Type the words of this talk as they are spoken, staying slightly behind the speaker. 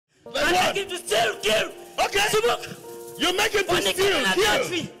make him to steal, kill. Okay. Smoke. You make him to steal,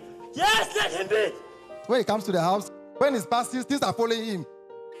 kill. Yes, let him be. When he comes to the house, when he's passing, things are following him.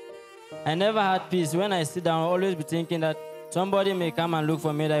 I never had peace. When I sit down, I always be thinking that somebody may come and look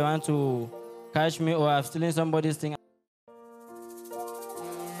for me, that I want to catch me, or I've stolen somebody's thing.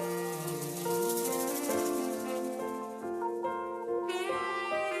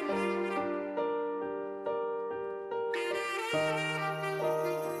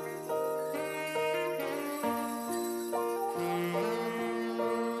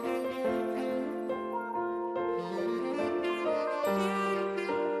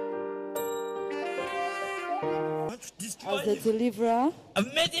 As a deliverer,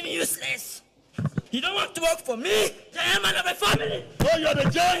 I've made him useless. He don't want to work for me, the chairman of the family. Oh, you're the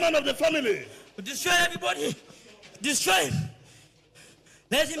chairman of the family. To destroy everybody. Destroy him.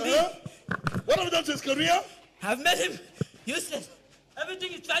 Let him be. What have you done to his career? I've made him useless.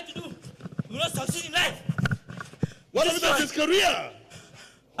 Everything he tried to do, he will not succeed in life. What have you done to his career?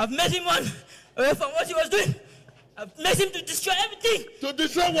 I've made him run away from what he was doing. I've made him to destroy everything. To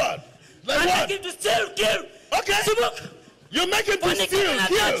destroy what? Like I what? make him to steal, kill. Okay. Smoke. You make him to steal,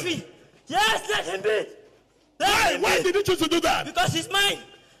 kill. Yes, let him be. Why did you choose to do that? Because he's mine.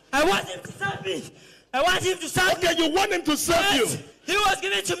 I want him to serve me. I want him to serve me. Okay, you want him to serve you. He was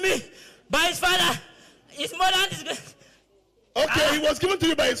given to me by his father, his mother, and his... Okay, he was given to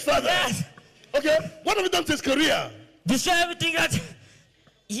you by his father. Yes. Okay, what have you done to his career? Destroy everything that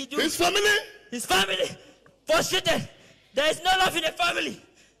he do. His family? His family. Frustrated. There is no love in the family.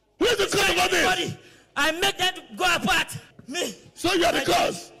 Who is the cause of all this? I make them to go apart. Me. So you are the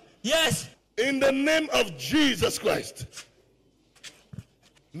cause? Yes. In the name of Jesus Christ.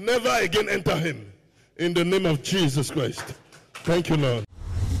 Never again enter him. In the name of Jesus Christ. Thank you, Lord.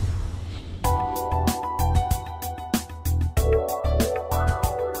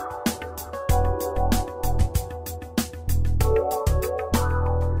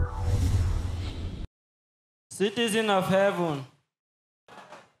 Citizen of heaven,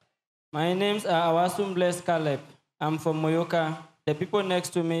 my names are Awasum Blessed Caleb. I'm from Moyoka. The people next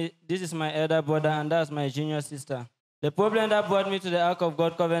to me, this is my elder brother, and that's my junior sister. The problem that brought me to the Ark of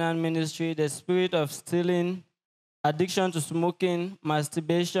God Covenant Ministry, the spirit of stealing, addiction to smoking,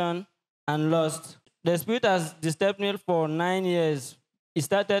 masturbation, and lust. The spirit has disturbed me for 9 years. It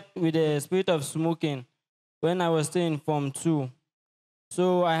started with the spirit of smoking when I was still in Form 2.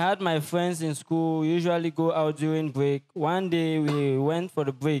 So I had my friends in school usually go out during break. One day we went for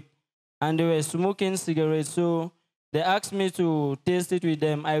the break and they were smoking cigarettes. So they asked me to taste it with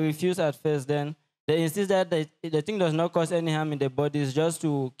them. I refused at first. Then they insisted that the thing does not cause any harm in the body. It's just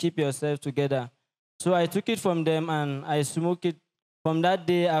to keep yourself together. So I took it from them and I smoked it. From that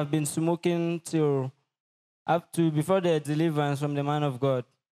day, I've been smoking till up to before the deliverance from the man of God.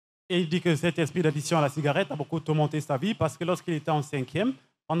 Et il dit que cet esprit d'addiction à la cigarette a beaucoup tourmenté sa vie parce que lorsqu'il était en 5e,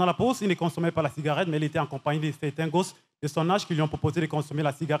 pendant la pause, il ne consommait pas la cigarette, mais il était en compagnie de certains gosses de son âge qui lui ont proposé de consommer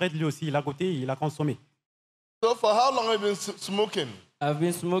la cigarette. Lui aussi, il a goûté et il a consommé. So for how long have you been smoking? I've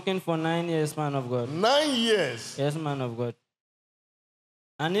been smoking for 9 years, man of God. 9 years? Yes, man of God.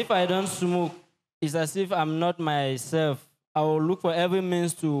 And if I don't smoke, it's as if I'm not myself. I will look for every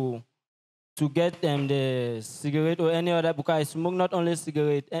means to get the cigarette or any other, because I smoke not only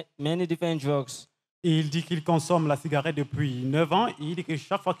cigarette, many different drugs. Et il dit qu'il consomme la cigarette depuis 9 ans. Et il dit que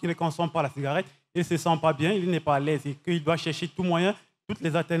chaque fois qu'il ne consomme pas la cigarette, il ne se sent pas bien, il n'est pas à l'aise et qu'il doit chercher tout moyen, toutes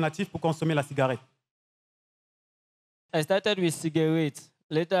les alternatives pour consommer la cigarette. I started with cigarettes.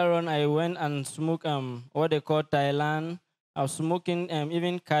 Later on, I went and smoked what they call Thailand. I was smoking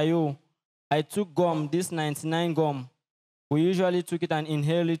even Kayo. I took gum, this 99 gum. We usually took it and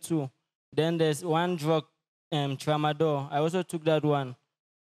inhaled it too. Then there's one drug, Tramadol. I also took that one.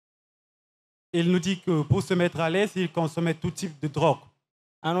 Il nous dit que pour se mettre à l'aise, il consommait tout type de drogue.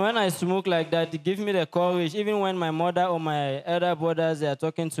 And when I smoke like that, it gives me the courage. Even when my mother or my elder brothers they are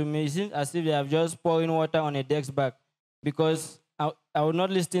talking to me, it seems as if they have just pouring water on a deck's back. Because I will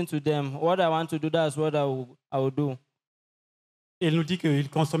not listen to them. What I want to do, that's what I will do. Il nous dit qu'il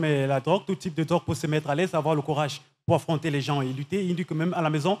consommait la drogue, tout type de drogue pour se mettre à l'aise, avoir le courage pour affronter les gens et lutter. Il dit que même à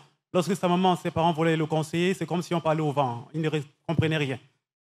la maison, lorsque sa maman, ses parents voulaient le conseiller, c'est comme si on parlait au vent. Il ne comprenait rien.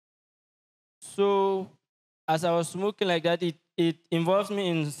 So, as I was smoking like that, it involves me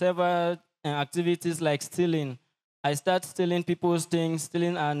in several activities like stealing. I start stealing people's things,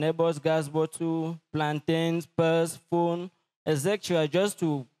 stealing our neighbor's gas bottle, plantains, purse, phone, etc., just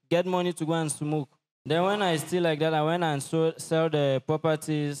to get money to go and smoke. Then when I steal like that, I went and sell the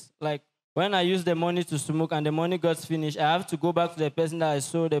properties. Like when I use the money to smoke and the money got finished, I have to go back to the person that I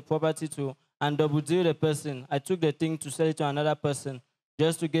sold the property to and double deal the person. I took the thing to sell it to another person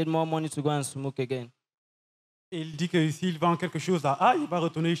just to get more money to go and smoke again. Il dit que s'il vend quelque chose à A, il va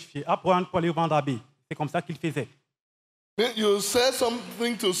retourner chez A pour aller vendre à B. C'est comme ça qu'il faisait. You say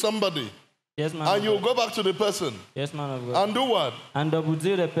something to somebody, Yes, man. and you go back to the person, Yes, man of God. and do what? And double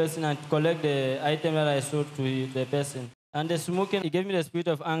deal the person and collect the item that I sold to the person. And the smoking, it gave me the spirit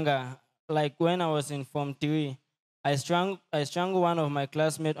of anger. Like when I was in Form 3, I strangled one of my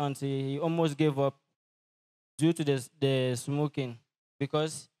classmates until he almost gave up due to the smoking.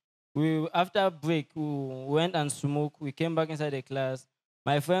 Because after break, we went and smoked. We came back inside the class.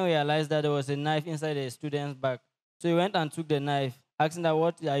 My friend realized that there was a knife inside the student's bag. So he went and took the knife, asking that,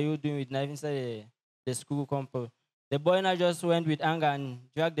 what are you doing with knife inside the school compound? The boy now just went with anger and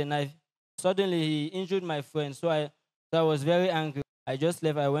dragged the knife. Suddenly, he injured my friend. So I was very angry. I just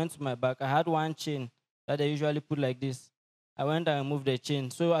left. I went to my back. I had one chain that they usually put like this. I went and removed the chain.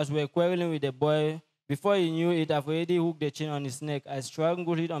 So as we were quarreling with the boy, before he knew it, I've already hooked the chain on his neck. I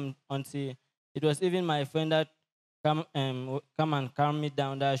strangled it until it was even my friend that come and calm me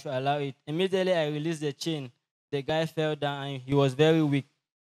down, that I should allow it. Immediately, I released the chain. The guy fell down and he was very weak.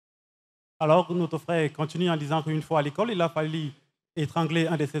 Alors, notre frère continue en disant qu'une fois à l'école, il a fallu étrangler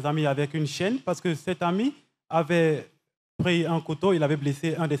un de ses amis avec une chaîne parce que cet ami avait pris un couteau, il avait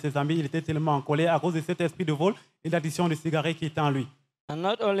blessé un de ses amis. Il était tellement en colère à cause de cet esprit de vol et d'addiction de cigarettes qui était en lui. And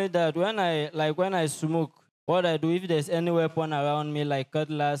not only that, when I smoke, what I do, if there's any weapon around me, like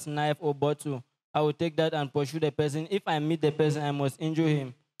cutlass, knife, or bottle, I will take that and pursue the person. If I meet the person, I must injure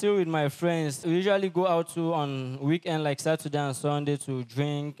him. Still with my friends, we usually go out on weekend, like Saturday and Sunday, to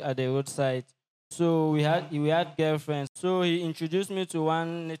drink at the roadside. So we had girlfriends. So he introduced me to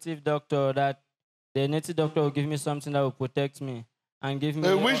one native doctor that the native doctor will give me something that will protect me and give me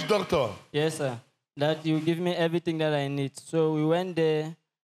A witch doctor? Yes, sir. That he will give me everything that I need. So we went there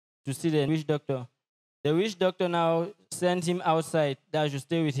to see the witch doctor. The witch doctor now sent him outside that I should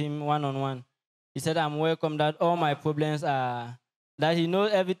stay with him one-on-one. He said, I'm welcome, that all my problems are, that he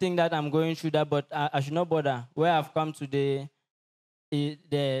knows everything that I'm going through, that, but I should not bother. Where I've come today is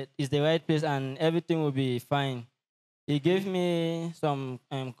the right place and everything will be fine. He gave me some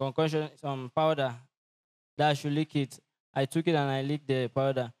concoction, some powder that I should lick it. I took it and I licked the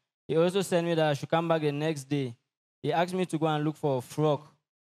powder. He also sent me that I should come back the next day. He asked me to go and look for a frog,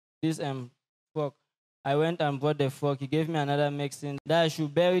 this frog. I went and bought the frog. He gave me another medicine that I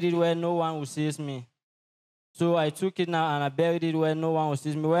should bury it where no one will see me. So I took it now and I buried it where no one will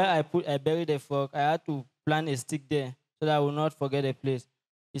see me. Where I buried the frog, I had to plant a stick there so that I will not forget the place.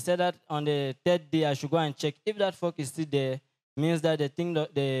 He said that on the third day I should go and check. If that frog is still there, means that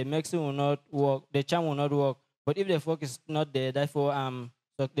the medicine will not work, the charm will not work. But if the frog is not there, therefore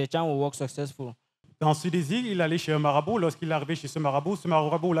the charm will work successful. Dans ce désir, il allait chez un marabout. Lorsqu'il est arrivé chez ce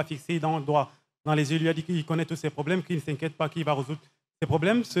marabout l'a fixé dans les yeux, lui a dit qu'il connaît tous ses problèmes, qu'il ne s'inquiète pas, qu'il va résoudre ses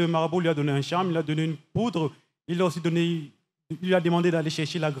problèmes. Ce marabout lui a donné un charme, il a donné une poudre, il lui a demandé d'aller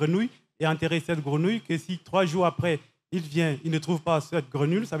chercher la grenouille et enterrer cette grenouille, que si 3 jours après, il vient, il ne trouve pas cette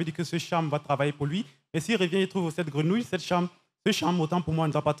grenouille, ça veut dire que ce charme va travailler pour lui. Et s'il revient, il trouve cette grenouille, ce charme, autant pour moi,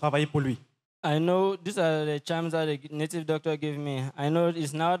 ne va pas travailler pour lui. I know these are the charms that the native doctor gave me. I know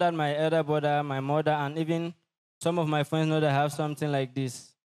it's now that my elder brother, my mother, and even some of my friends know that I have something like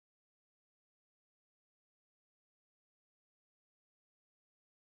this.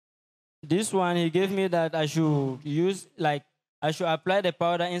 This one, he gave me that I should use, like, I should apply the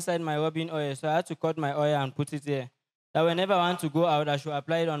powder inside my rubbing oil. So I had to cut my oil and put it there. That whenever I want to go out, I should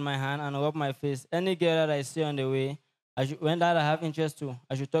apply it on my hand and rub my face. Any girl that I see on the way, when that I have interest to,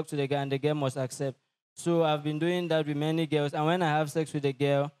 I should talk to the girl and the girl must accept. So I've been doing that with many girls. And when I have sex with a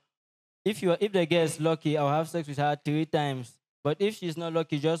girl, if the girl is lucky, I'll have sex with her 3 times. But if she's not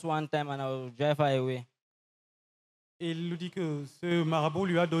lucky, just 1 time and I'll drive her away. Il nous dit que ce marabout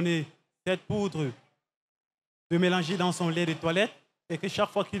lui a donné cette poudre de mélanger dans son lait de toilette et que chaque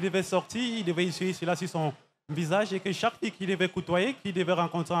fois qu'il devait sortir, il devait essuyer cela sur son visage et que chaque fille qu'il devait côtoyer, qu'il devait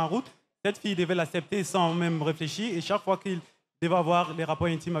rencontrer en route, cette fille devait l'accepter sans même réfléchir et chaque fois qu'il devait avoir des rapports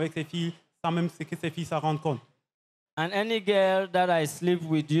intimes avec ses filles sans même que ses filles s'en rendent compte. And any girl that I sleep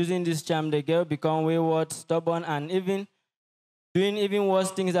with using this charm, the girl become wayward, stubborn, and even doing even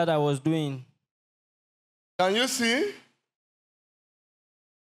worse things that I was doing. Can you see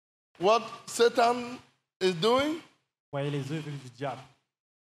what Satan is doing? Voyez les œuvres du diable.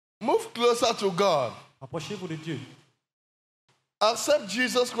 Move closer to God. Approchez-vous de Dieu. Accept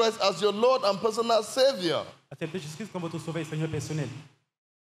Jesus Christ as your Lord and personal Savior. Acceptez Jésus-Christ comme votre sauveur et Seigneur personnel.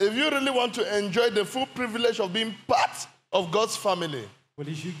 If you really want to enjoy the full privilege of being part of God's family, Pour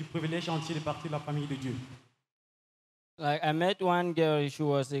les jouir du privilège entier de partie de la famille de Dieu. Like I met one girl, she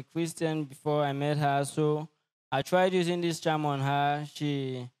was a Christian before I met her, so I tried using this charm on her.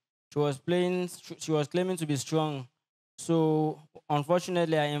 She was claiming to be strong. So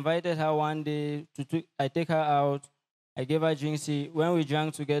unfortunately, I invited her one day I take her out. I gave her drinks. When we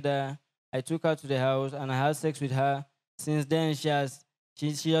drank together, I took her to the house and I had sex with her. Since then, she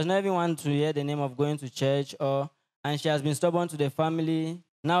does not even want to hear the name of going to church, and she has been stubborn to the family.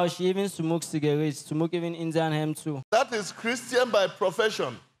 Now she even smokes cigarettes, smoke even Indian hemp too. That is Christian by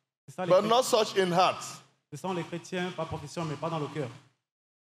profession, but not such in heart. Ce sont les chrétiens par profession, mais pas dans le cœur.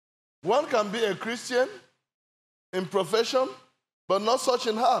 One can be a Christian in profession, but not such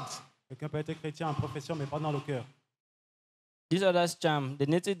in heart. Quelqu'un peut être chrétien en profession, mais pas dans le cœur. This other charm, the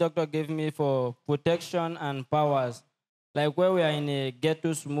native doctor gave me for protection and powers. Like where we are in a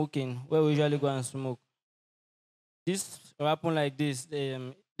ghetto smoking, where we usually go and smoke. This happen like this,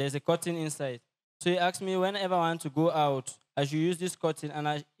 there's a curtain inside. So he asked me whenever I want to go out, I should use this curtain and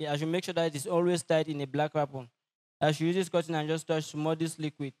I should make sure that it is always tied in a black wrapper. I should use this curtain and just touch small this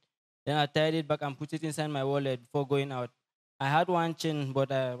liquid. Then I tied it back and put it inside my wallet before going out. I had one chain,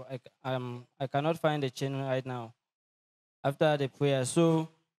 but I cannot find the chain right now after the prayer. So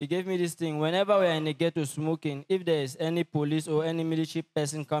he gave me this thing. Whenever we are in the ghetto smoking, if there is any police or any military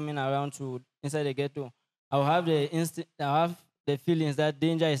person coming around to inside the ghetto, I'll have the feelings that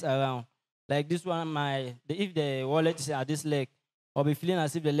danger is around. Like this one, if the wallet is at this leg, I'll be feeling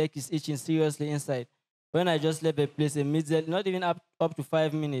as if the leg is itching seriously inside. When I just left the place, immediately, not even up to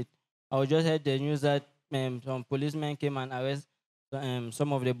 5 minutes, I just heard the news that some policemen came and arrested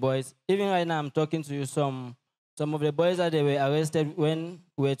some of the boys. Even right now, I'm talking to you, some of the boys that they were arrested when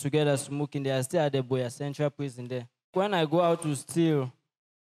we were together smoking, they are still at the Boya Central Prison there. When I go out to steal,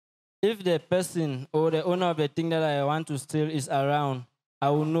 if the person or the owner of the thing that I want to steal is around, I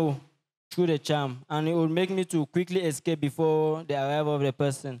will know through the charm, and it will make me to quickly escape before the arrival of the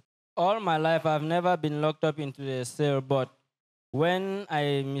person. All my life, I've never been locked up into the cell, but when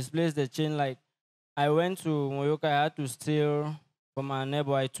I misplaced the chain, like I went to Moyoka, I had to steal from our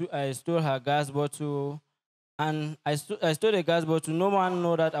neighbor. I stole her gas bottle, and I stole the gas bottle. No one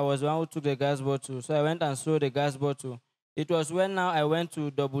knew that I was the one who took the gas bottle, so I went and stole the gas bottle. It was when now I went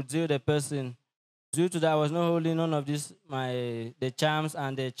to double deal the person. Due to that, I was not holding none of the charms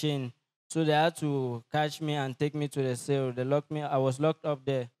and the chain. So they had to catch me and take me to the cell. They locked me. I was locked up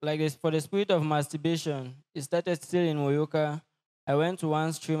there. Like this, for the spirit of masturbation, it started still in Moyoka. I went to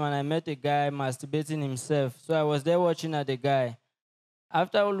one stream and I met a guy masturbating himself. So I was there watching at the guy.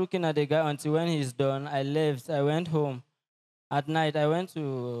 After looking at the guy until when he's done, I left. I went home. At night, I went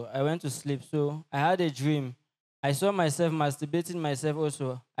to sleep. So I had a dream. I saw myself masturbating myself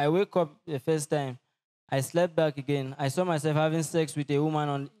also. I wake up the first time. I slept back again. I saw myself having sex with a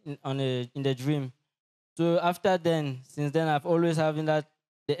woman in the dream. So since then, I've always having the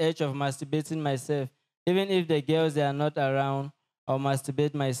urge of masturbating myself. Even if the girls they are not around, I'll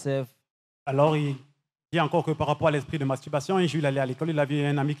masturbate myself. Alors, il dit encore que par rapport à l'esprit de masturbation, un jour il allait à l'école, il avait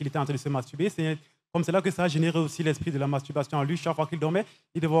un ami qui était en train de se masturber. C'est comme cela que ça a généré aussi l'esprit de la masturbation en lui. Chaque fois qu'il dormait,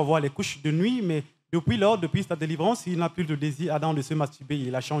 il devait avoir les couches de nuit, mais depuis sa délivrance, il n'a plus de désir ardent de se masturber.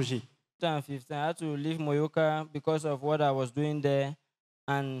 Il a changé. 2015, I had to leave Moyoka because of what I was doing there,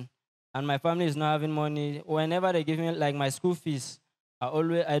 and my family is not having money. Whenever they give me like my school fees,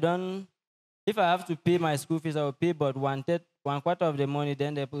 if I have to pay my school fees, I will pay, but one quarter of the money,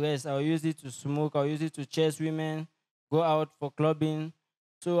 then the rest, I'll use it to smoke, I'll use it to chase women, go out for clubbing.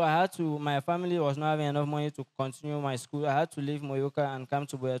 So my family was not having enough money to continue my school. I had to leave Moyoka and come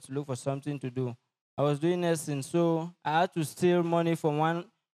to Boya to look for something to do. I was doing nursing, so I had to steal money from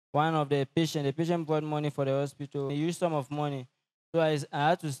one of the patients. The patient brought money for the hospital. He used some of money. So I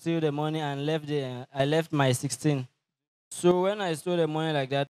had to steal the money and I left my 16. So when I stole the money like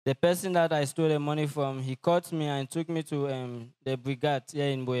that, the person that I stole the money from, he caught me and took me to the brigade here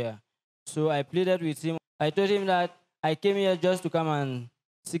in Boya. So I pleaded with him. I told him that I came here just to come and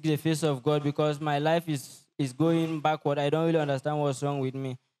seek the face of God because my life is going backward. I don't really understand what's wrong with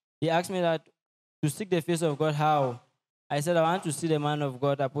me. He asked me that to seek the face of God, how? I said, I want to see the man of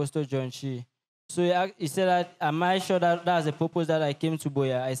God, Apostle John Chi. So he said that, am I sure that that's the purpose that I came to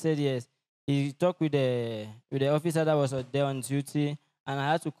Boya? I said, yes. He talked with the officer that was there on duty, and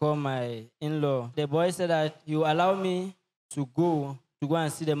I had to call my in-law. The boy said that he will allow me to go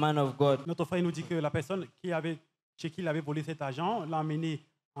and see the man of God. Notre frère nous dit que la personne chez qui il avait volé cet argent l'a amené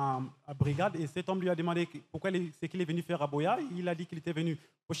en brigade, et cet homme lui a demandé pourquoi c'est qu'il est venu faire à Boya. Il a dit qu'il était venu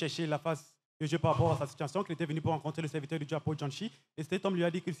pour chercher la face de Dieu par rapport à sa situation, qu'il était venu pour rencontrer le serviteur de Dieu, agcomjohnchi. Et cet homme lui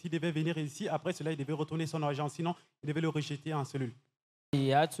a dit que s'il devait venir ici, après cela, il devait retourner son argent, sinon il devait le rejeter en cellule.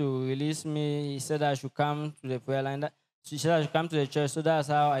 He had to release me. He said I should come to the prayer line. She said I should come to the church. So that's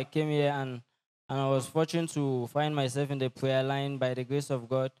how I came here, and and I was fortunate to find myself in the prayer line by the grace of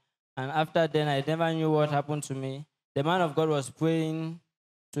God. And after then, I never knew what happened to me. The man of God was praying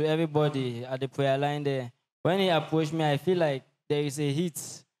to everybody at the prayer line there. When he approached me, I feel like there is a heat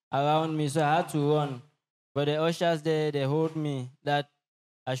around me, so I had to run. But the ushers there, they hold me that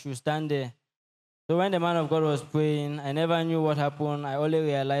I should stand there. So when the man of God was praying, I never knew what happened. I only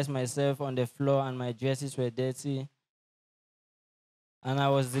realized myself on the floor and my dresses were dirty. And I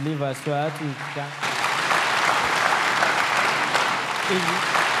was delivered, so I had to.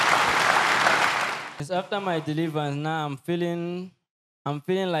 It's after my deliverance now I'm feeling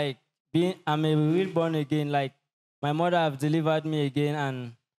like I'm a real born again. Like my mother have delivered me again,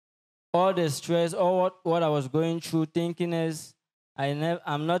 and all the stress, all what I was going through, thinkingness,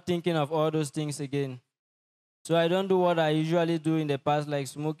 I'm not thinking of all those things again. So I don't do what I usually do in the past, like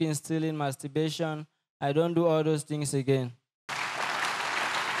smoking, stealing, masturbation. I don't do all those things again.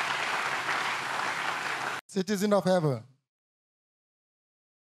 Citizen of heaven.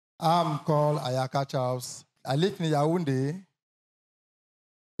 I'm called Ayaka Charles. I live in Yaoundé.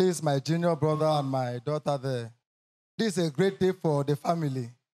 This is my junior brother and my daughter there. This is a great day for the family.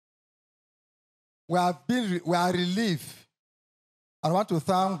 We are relieved. I want to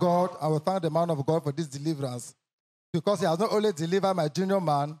thank God. I will thank the man of God for this deliverance. Because he has not only delivered my junior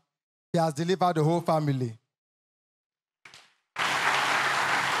man, he has delivered the whole family.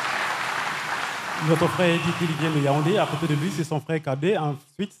 Notre frère dit qu'il vient de Yaoundé. À côté de lui, c'est son frère cadet.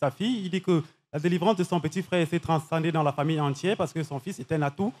 Ensuite, sa fille. Il dit que la délivrance de son petit frère s'est transcendée dans la famille entière parce que son fils est un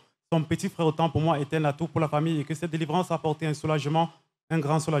atout. Son petit frère, autant pour moi, est un atout pour la famille et que cette délivrance a apporté un soulagement, un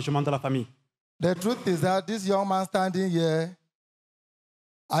grand soulagement dans la famille. The truth is that this young man standing here,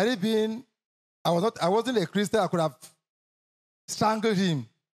 I wasn't a Christian. I could have strangled him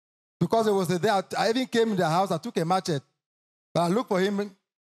because it was the day I even came in the house. I took a machete, but I looked for him.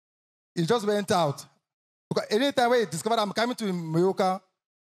 He just went out. Because anytime when he discovered I'm coming to Moyoka,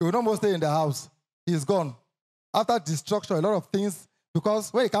 he would almost stay in the house. He's gone. After destruction, a lot of things,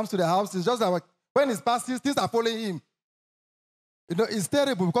 because when he comes to the house, it's just like when he's passing, things are following him. You know, it's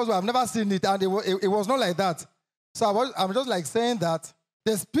terrible because we have never seen it, and it was not like that. So I'm just like saying that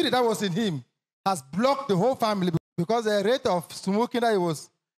the spirit that was in him has blocked the whole family because the rate of smoking that he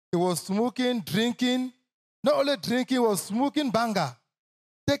was smoking, drinking, not only drinking, he was smoking banga.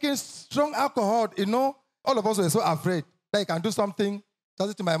 Taking strong alcohol, you know, all of us were so afraid that he can do something,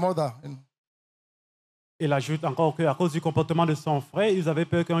 just to my mother. You know. Il ajoute encore qu'à cause du comportement de son frère, ils avaient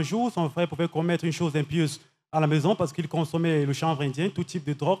peur qu'un jour, son frère pouvait commettre une chose impieuse à la maison parce qu'il consommait le chanvre indien, tout type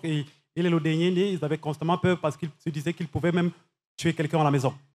de drogue, et il est le dernier né. Ils avaient constamment peur parce qu'ils se disaient qu'il pouvait même tuer quelqu'un à la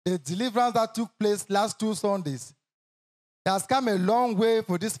maison. The deliverance that took place last 2 Sundays has come a long way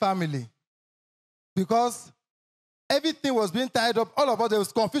for this family because everything was being tied up. All of us, there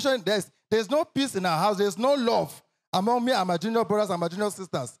was confusion. There's no peace in our house. There's no love among me and my junior brothers and my junior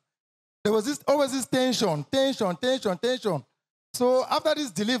sisters. There was always this tension. So after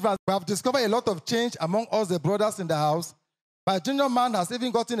this deliverance, we have discovered a lot of change among us, the brothers in the house. My junior man has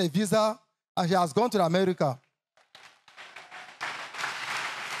even gotten a visa, and he has gone to America.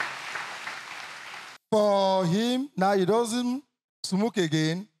 For him, now he doesn't smoke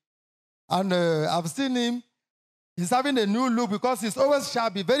again. And I've seen him. He's having a new look because he's always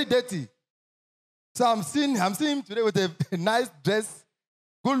shabby, very dirty. So I'm seeing him today with a nice dress,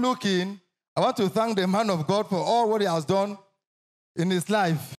 good looking. I want to thank the man of God for all what he has done in his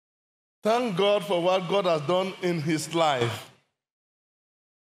life. Thank God for what God has done in his life.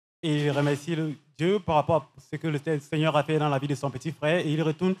 Et il remercie Dieu par rapport à ce que le Seigneur a fait dans la vie de son petit frère et il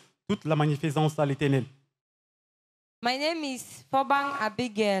retourne toute la magnificence à l'Éternel. My name is Fobang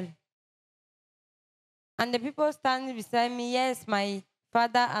Abigail. And the people standing beside me, yes, my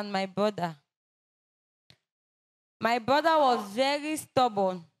father and my brother. My brother was very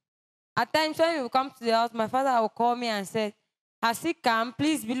stubborn. At times when we would come to the house, my father would call me and say, has he come?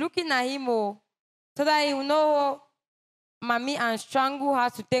 Please be looking at him so that he will know mommy and strangle her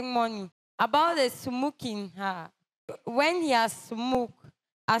to take money. About the smoking, when he has smoked,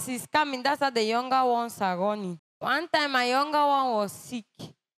 as he's coming, that's how the younger ones are running. One time my younger one was sick.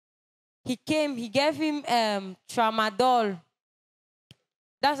 He came, he gave him tramadol.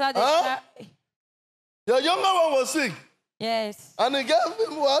 That's how they Your younger one was sick? Yes. And he gave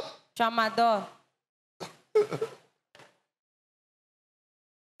him what? Tramadol.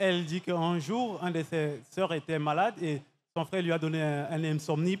 Elle dit qu'un jour, un de ses sœurs était malade et son frère lui a donné un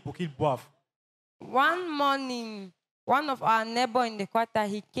insomnie pour qu'il boive. One morning, one of our neighbors in the quarter,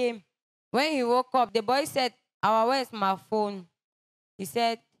 he came. When he woke up, the boy said, where's my phone? He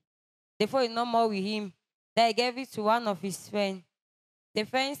said, the phone is no more with him. Then he gave it to one of his friends. The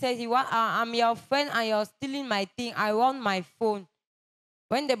friend said, I'm your friend and you're stealing my thing. I want my phone.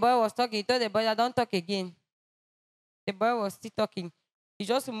 When the boy was talking, he told the boy, don't talk again. The boy was still talking. He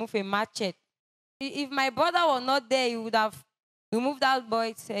just removed a machete. If my brother was not there, he would have removed that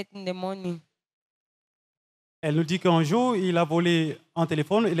boy's head in the morning. Elle nous dit qu'un jour, il a volé un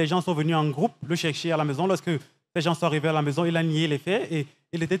téléphone et les gens sont venus en groupe le chercher à la maison. Lorsque ces gens sont arrivés à la maison, il a nié les faits et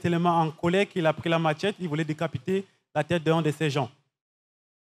il était tellement en colère qu'il a pris la machette, il voulait décapiter la tête d'un de ces gens.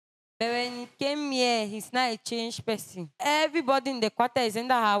 But when he came here, he's not a changed person. Everybody in the quarter is in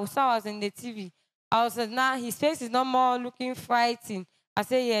the house. I was in the TV. I was now his face is no more looking frightened. I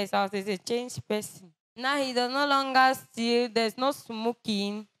said, yes, I was a changed person. Now he does no longer steal. There's no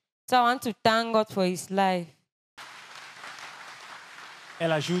smoking. So I want to thank God for his life.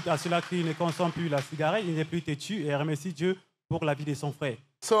 Elle ajoute à cela qu'il ne consomme plus la cigarette, il n'est plus têtu et elle remercie Dieu pour la vie de son frère.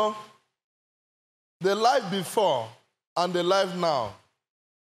 So, the life before and the life now,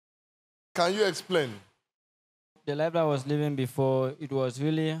 can you explain? The life I was living before, it was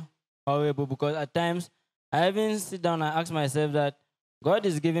really horrible because at times I even sit down and ask myself that God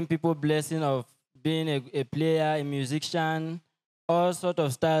is giving people blessing of being a player, a musician, all sort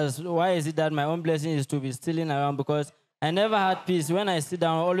of stars. Why is it that my own blessing is to be stealing around? Because I never had peace. When I sit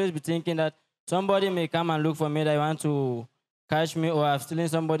down, I always be thinking that somebody may come and look for me, that I want to catch me or I've stolen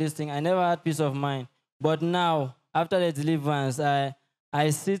somebody's thing. I never had peace of mind. But now, after the deliverance, I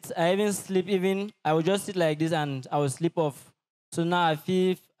sit, I even sleep, I would just sit like this and I would sleep off. So now I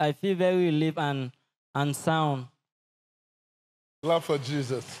feel very relieved and sound. Clap for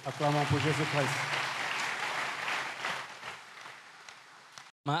Jesus. Acclamons pour Jésus-Christ.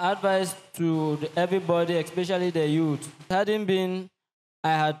 My advice to everybody, especially the youth, hadn't been I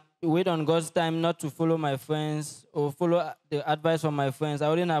had wait on God's time not to follow my friends or follow the advice from my friends, I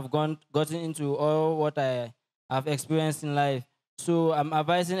wouldn't have gotten into all what I have experienced in life. So I'm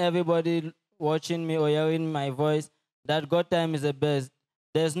advising everybody watching me or hearing my voice that God's time is the best.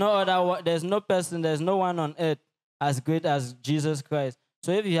 There's no person, there's no one on earth as great as Jesus Christ.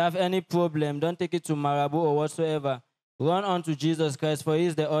 So if you have any problem, don't take it to Marabu or whatsoever. Run on to Jesus Christ, for he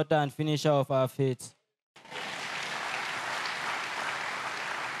is the author and finisher of our faith.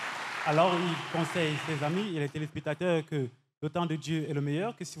 Alors, il conseille ses amis et les téléspectateurs que le temps de Dieu est le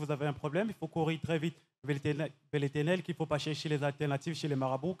meilleur, que si vous avez un problème, il faut courir très vite vers l'Éternel, qu'il ne faut pas chercher les alternatives chez les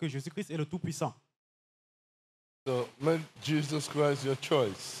marabouts, que Jésus-Christ est le Tout-Puissant. So make Jesus Christ your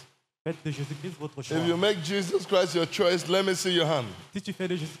choice. Faites de Jésus-Christ votre choix. If you make Jesus Christ your choice, let me see your hand. Si tu fais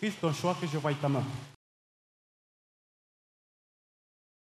de Jésus-Christ ton choix, que je voie ta main.